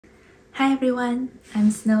Hi everyone,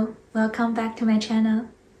 I'm Snow. Welcome back to my channel.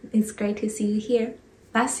 It's great to see you here.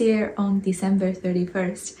 Last year on December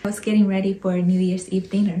 31st, I was getting ready for New Year's Eve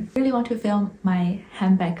dinner. I really want to film my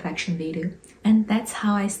handbag collection video, and that's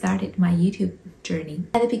how I started my YouTube journey.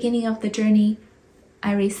 At the beginning of the journey,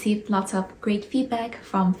 I received lots of great feedback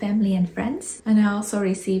from family and friends, and I also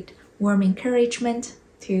received warm encouragement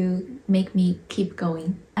to make me keep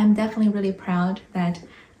going. I'm definitely really proud that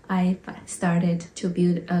I've started to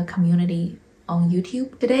build a community on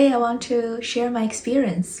YouTube. Today I want to share my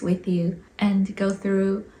experience with you and go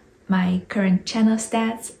through my current channel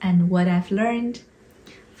stats and what I've learned.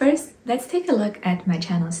 First, let's take a look at my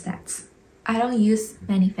channel stats. I don't use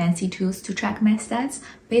many fancy tools to track my stats.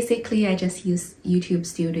 Basically, I just use YouTube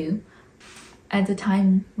Studio. At the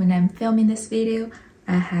time when I'm filming this video,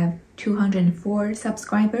 I have 204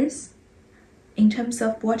 subscribers. In terms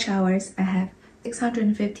of watch hours, I have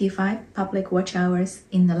 655 public watch hours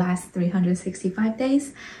in the last 365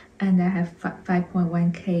 days, and I have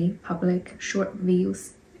 5.1k public short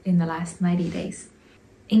views in the last 90 days.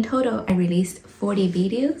 In total, I released 40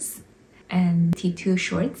 videos and 52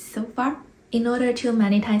 shorts so far. In order to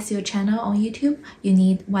monetize your channel on YouTube, you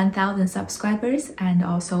need 1,000 subscribers and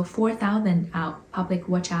also 4,000 public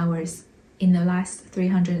watch hours in the last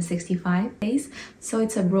 365 days. So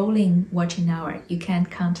it's a rolling watching hour. You can't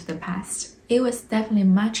count the past. It was definitely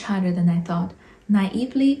much harder than I thought.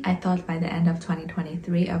 Naively, I thought by the end of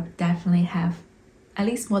 2023, I would definitely have at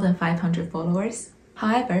least more than 500 followers.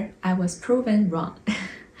 However, I was proven wrong.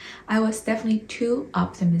 I was definitely too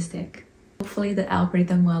optimistic. Hopefully the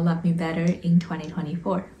algorithm will love me better in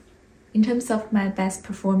 2024. In terms of my best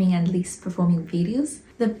performing and least performing videos,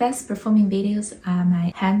 the best performing videos are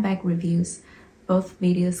my handbag reviews. Both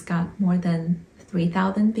videos got more than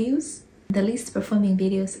 3,000 views. The least performing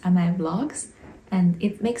videos are my vlogs, and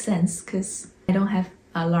it makes sense because I don't have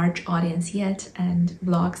a large audience yet, and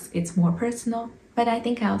vlogs, it's more personal. But I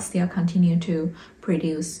think I'll still continue to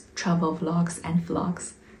produce travel vlogs and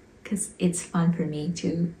vlogs because it's fun for me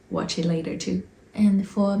to watch it later too. And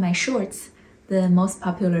for my shorts, the most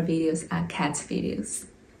popular videos are cats videos.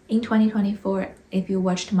 In 2024, if you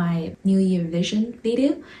watched my New Year Vision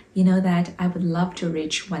video, you know that I would love to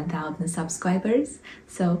reach 1,000 subscribers.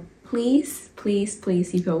 So please,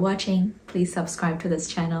 if you're watching, please subscribe to this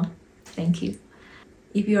channel. Thank you.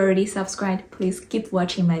 If you already subscribed, please keep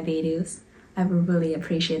watching my videos. I would really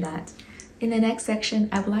appreciate that. In the next section,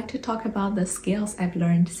 I would like to talk about the skills I've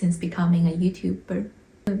learned since becoming a YouTuber.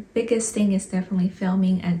 The biggest thing is definitely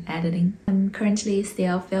filming and editing. I'm currently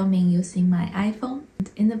still filming using my iPhone.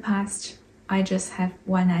 In the past, I just have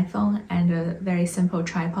one iPhone and a very simple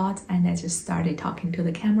tripod, and I just started talking to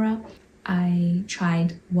the camera. I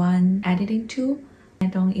tried one editing tool. I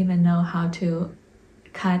don't even know how to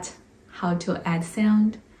cut, how to add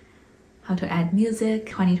sound, how to add music.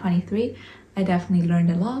 2023, I definitely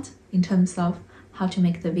learned a lot in terms of how to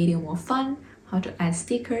make the video more fun, how to add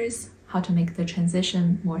stickers, how to make the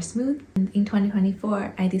transition more smooth. And in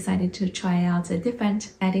 2024, I decided to try out a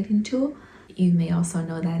different editing tool. You may also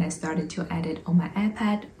know that I started to edit on my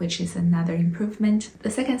iPad, which is another improvement.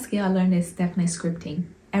 The second skill I learned is definitely scripting.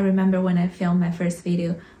 I remember when I filmed my first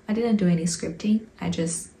video, I didn't do any scripting. I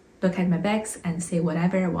just look at my bags and say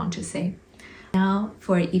whatever I want to say. Now,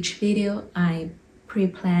 for each video, I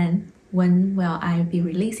pre-plan when will I be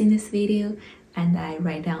releasing this video, and I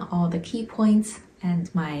write down all the key points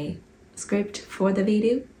and my script for the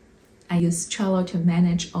video. I use Trello to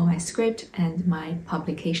manage all my script and my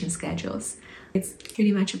publication schedules. It's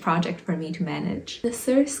pretty much a project for me to manage. The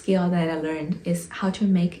third skill that I learned is how to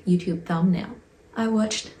make YouTube thumbnail. I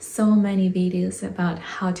watched so many videos about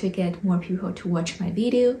how to get more people to watch my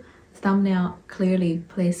video. Thumbnail clearly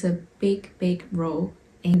plays a big role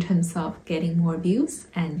in terms of getting more views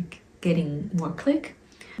and getting more click.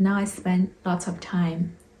 Now I spend lots of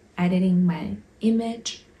time editing my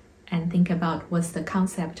image and think about what's the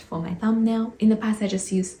concept for my thumbnail. In the past, I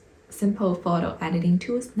just used simple photo editing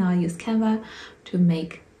tools. Now I use Canva to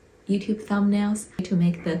make YouTube thumbnails, to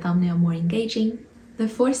make the thumbnail more engaging. The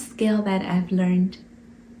fourth skill that I've learned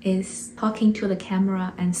is talking to the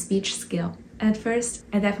camera and speech skill. At first,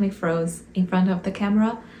 I definitely froze in front of the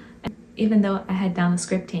camera, even though I had done the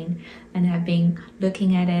scripting and have been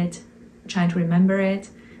looking at it, trying to remember it.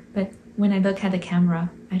 But when I look at the camera,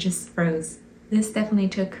 I just froze. This definitely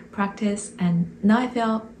took practice, and now I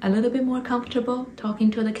feel a little bit more comfortable talking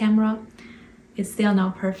to the camera. It's still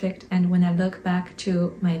not perfect, and when I look back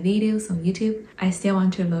to my videos on YouTube, I still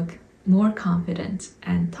want to look more confident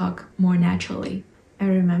and talk more naturally. I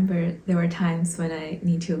remember there were times when I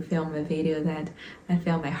need to film a video that I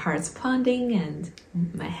feel my heart's pounding and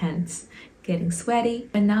my hands getting sweaty,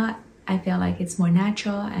 but now I feel like it's more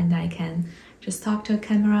natural and I can just talk to a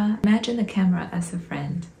camera, imagine the camera as a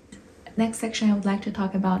friend. Next section, I would like to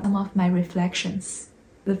talk about some of my reflections.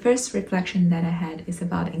 The first reflection that I had is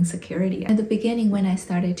about insecurity. At the beginning, when I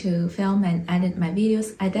started to film and edit my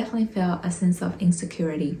videos, I definitely felt a sense of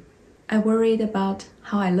insecurity. I worried about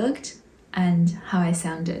how I looked and how I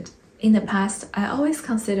sounded. In the past, I always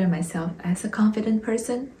considered myself as a confident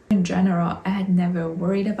person. In general, I had never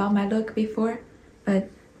worried about my look before,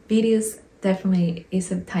 but videos definitely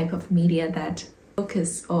is a type of media that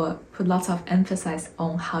focus or put lots of emphasis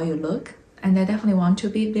on how you look. And I definitely want to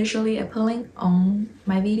be visually appealing on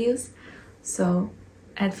my videos. So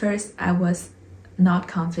at first I was not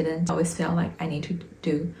confident. I always felt like I need to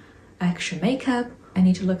do extra makeup. I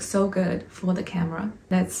need to look so good for the camera.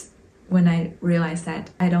 That's when I realized that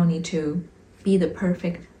I don't need to be the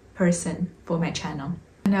perfect person for my channel.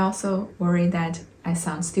 And I also worry that I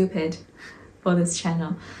sound stupid for this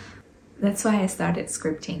channel. That's why I started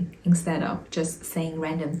scripting instead of just saying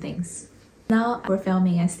random things. Now for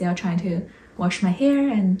filming, I'm still trying to wash my hair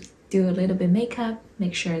and do a little bit of makeup,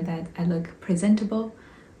 make sure that I look presentable,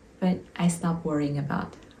 but I stopped worrying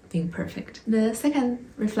about being perfect. The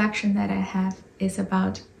second reflection that I have is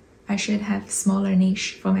about I should have smaller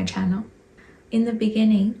niche for my channel. In the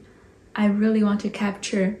beginning, I really want to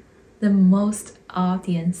capture the most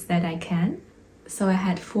audience that I can. So I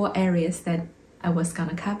had 4 areas that I was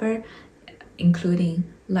gonna cover,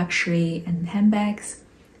 including luxury and handbags,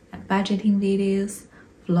 budgeting videos,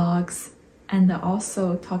 vlogs, and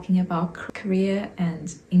also talking about career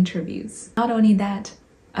and interviews. Not only that,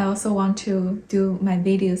 I also want to do my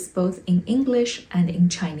videos both in English and in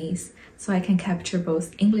Chinese, so I can capture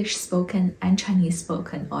both English spoken and Chinese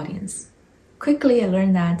spoken audience. Quickly I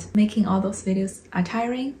learned that making all those videos are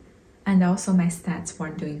tiring, and also my stats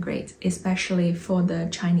weren't doing great, especially for the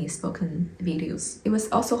Chinese spoken videos. It was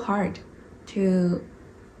also hard to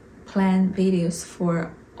plan videos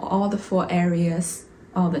for all the 4 areas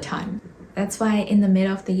all the time. That's why in the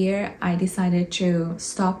middle of the year, I decided to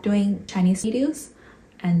stop doing Chinese videos,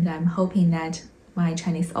 and I'm hoping that my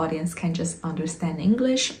Chinese audience can just understand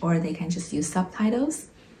English or they can just use subtitles.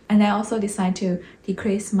 And I also decided to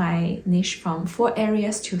decrease my niche from 4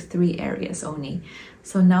 areas to 3 areas only.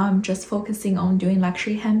 So now I'm just focusing on doing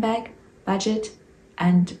luxury handbag, budget,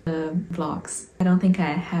 and vlogs. I don't think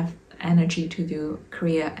I have energy to do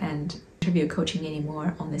career and interview coaching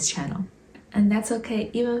anymore on this channel. And that's okay,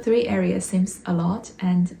 even 3 areas seems a lot,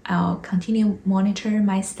 and I'll continue monitor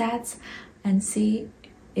my stats and see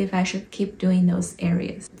if I should keep doing those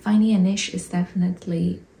areas. Finding a niche is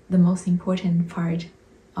definitely the most important part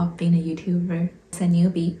of being a YouTuber. As a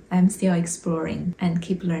newbie, I'm still exploring and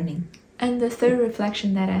keep learning. And the third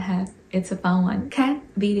reflection that I have, it's a fun one. Cat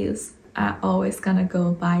videos are always gonna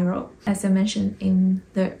go viral. As I mentioned in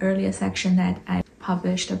the earlier section that I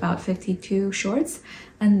published about 52 shorts,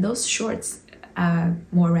 and those shorts are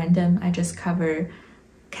more random. I just cover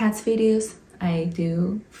cats videos, I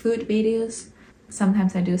do food videos,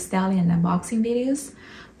 sometimes I do styling and unboxing videos,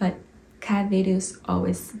 but cat videos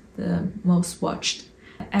always the most watched.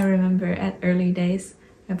 I remember at early days,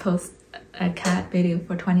 I post a cat video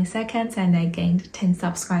for 20 seconds and I gained 10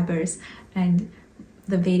 subscribers, and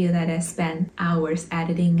the video that I spent hours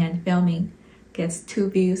editing and filming gets 2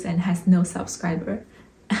 views and has no subscriber.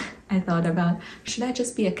 I thought about, should I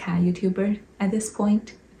just be a cat YouTuber at this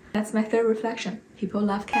point? That's my third reflection. People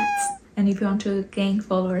love cats. And if you want to gain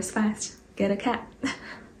followers fast, get a cat.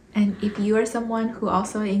 And if you are someone who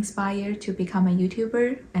also inspired to become a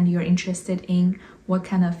YouTuber and you're interested in what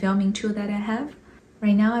kind of filming tool that I have,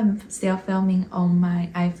 right now I'm still filming on my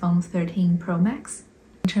iPhone 13 Pro Max.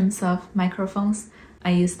 In terms of microphones,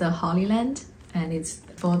 I use the Hollyland and it's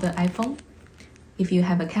for the iPhone. If you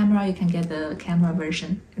have a camera, you can get the camera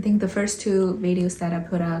version. I think the first 2 videos that I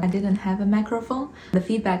put out, I didn't have a microphone. The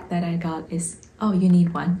feedback that I got is, oh, you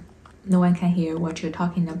need one. No one can hear what you're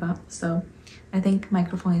talking about. So I think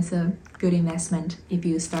microphone is a good investment if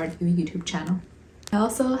you start your YouTube channel. I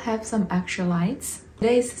also have some extra lights.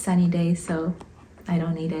 Today is a sunny day, so I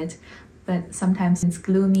don't need it. But sometimes it's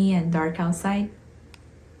gloomy and dark outside.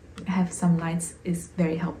 Have some lights is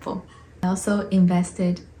very helpful. I also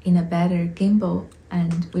invested in a better gimbal,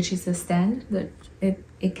 and which is a stand that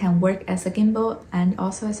it can work as a gimbal and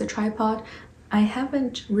also as a tripod. I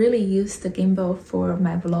haven't really used the gimbal for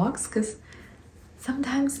my vlogs because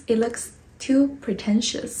sometimes it looks too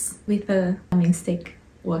pretentious with the filming stick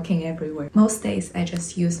working everywhere. Most days I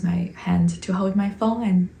just use my hand to hold my phone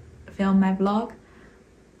and film my vlog.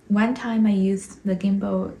 One time I used the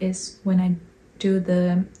gimbal is when I do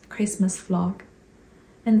the Christmas vlog,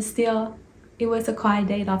 and still it was a quiet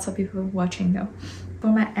day, lots of people watching though. For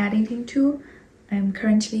my editing tool, I'm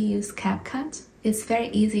currently use CapCut. It's very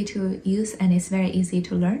easy to use and it's very easy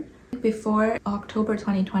to learn. Before October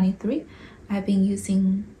 2023, I've been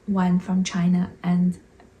using one from China and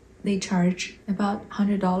they charge about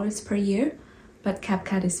 $100 per year, but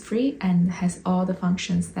CapCut is free and has all the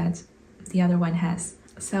functions that the other one has.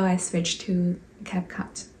 So I switched to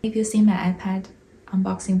CapCut. If you see my iPad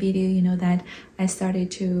unboxing video, you know that I started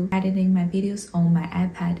to editing my videos on my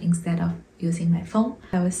iPad instead of using my phone.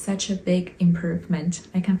 That was such a big improvement.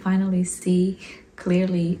 I can finally see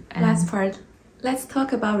clearly. Last part, let's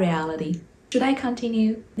talk about reality. Should I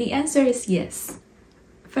continue? The answer is yes.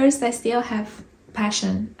 First, I still have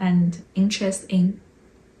passion and interest in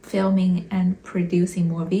filming and producing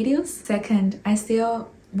more videos. Second, I still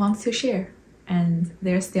want to share, and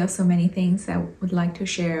there's still so many things I would like to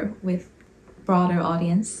share with broader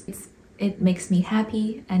audience. It makes me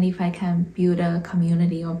happy, and if I can build a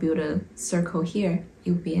community or build a circle here,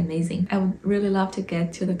 it would be amazing. I would really love to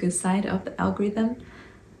get to the good side of the algorithm.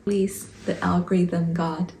 Please, the algorithm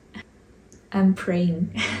god. I'm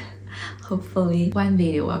praying. Hopefully one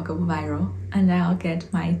video will go viral and I'll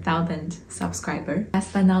get my 1,000 subscriber.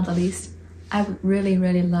 Last but not the least, I would really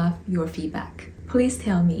love your feedback. Please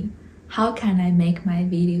tell me, how can I make my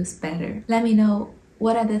videos better? Let me know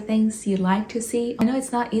what are the things you'd like to see. I know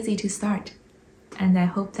it's not easy to start, and I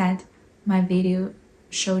hope that my video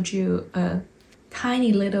showed you a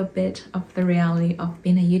tiny little bit of the reality of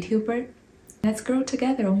being a YouTuber. Let's grow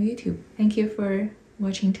together on YouTube. Thank you for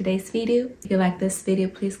watching today's video. If you like this video,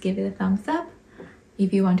 please give it a thumbs up.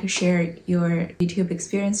 If you want to share your YouTube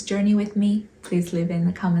experience journey with me, please leave it in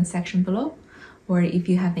the comment section below. Or if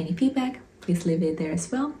you have any feedback, please leave it there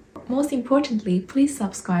as well. Most importantly, please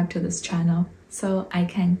subscribe to this channel so I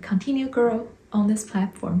can continue grow on this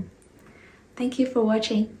platform. Thank you for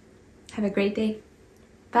watching. Have a great day.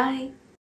 Bye.